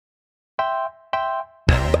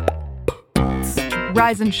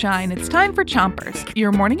Rise and shine, it's time for Chompers,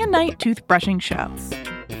 your morning and night toothbrushing show.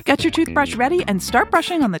 Get your toothbrush ready and start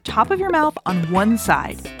brushing on the top of your mouth on one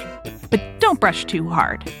side. But don't brush too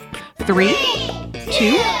hard. 3,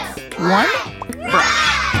 2, 1,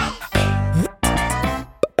 brush.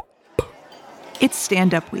 It's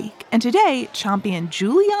Stand-Up Week, and today, Champion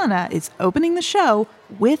Juliana is opening the show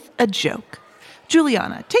with a joke.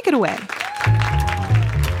 Juliana, take it away.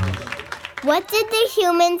 What did the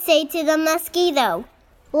human say to the mosquito?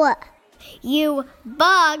 What? You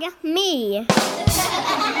bug me.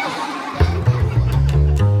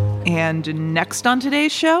 And next on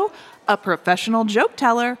today's show, a professional joke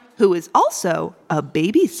teller who is also a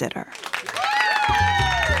babysitter.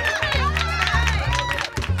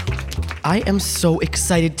 I am so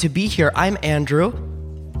excited to be here. I'm Andrew.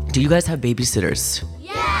 Do you guys have babysitters?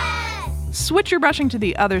 Yes! Switch your brushing to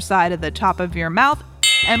the other side of the top of your mouth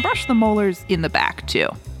and brush the molars in the back, too.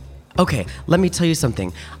 Okay, let me tell you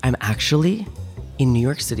something. I'm actually, in New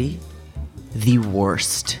York City, the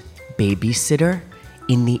worst babysitter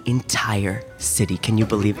in the entire city. Can you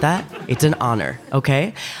believe that? It's an honor,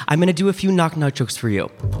 okay? I'm gonna do a few knock-knock jokes for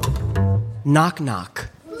you. Knock,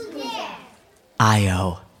 knock. Who's there?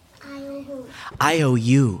 I-O. I-O. I owe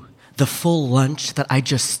you the full lunch that I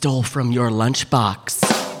just stole from your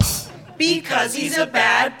lunchbox. Because he's a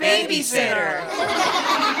bad babysitter.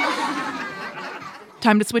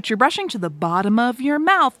 Time to switch your brushing to the bottom of your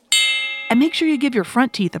mouth and make sure you give your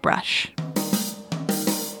front teeth a brush.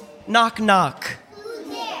 Knock, knock. Who's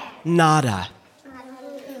there? Nada.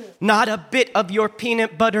 Not a bit of your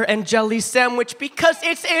peanut butter and jelly sandwich because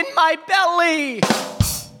it's in my belly.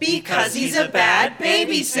 Because he's a bad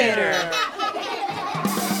babysitter.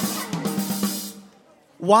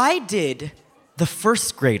 Why did the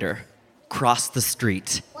first grader cross the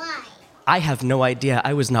street? Why? I have no idea.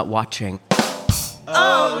 I was not watching.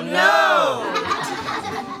 Oh no!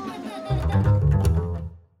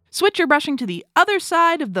 Switch your brushing to the other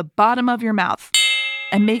side of the bottom of your mouth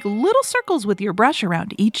and make little circles with your brush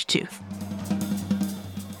around each tooth.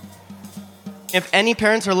 If any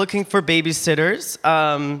parents are looking for babysitters,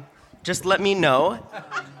 just let me know.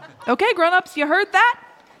 Okay, grown-ups, you heard that?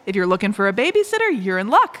 If you're looking for a babysitter, you're in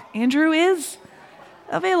luck. Andrew is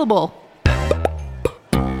available.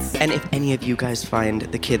 And if any of you guys find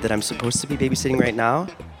the kid that I'm supposed to be babysitting right now,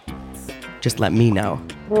 just let me know.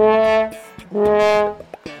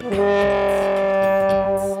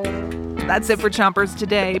 That's it for Chompers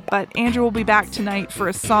today, but Andrew will be back tonight for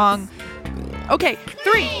a song. Okay,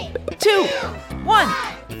 3, 2, 1,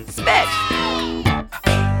 spit!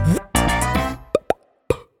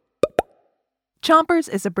 Chompers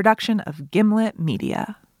is a production of Gimlet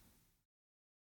Media.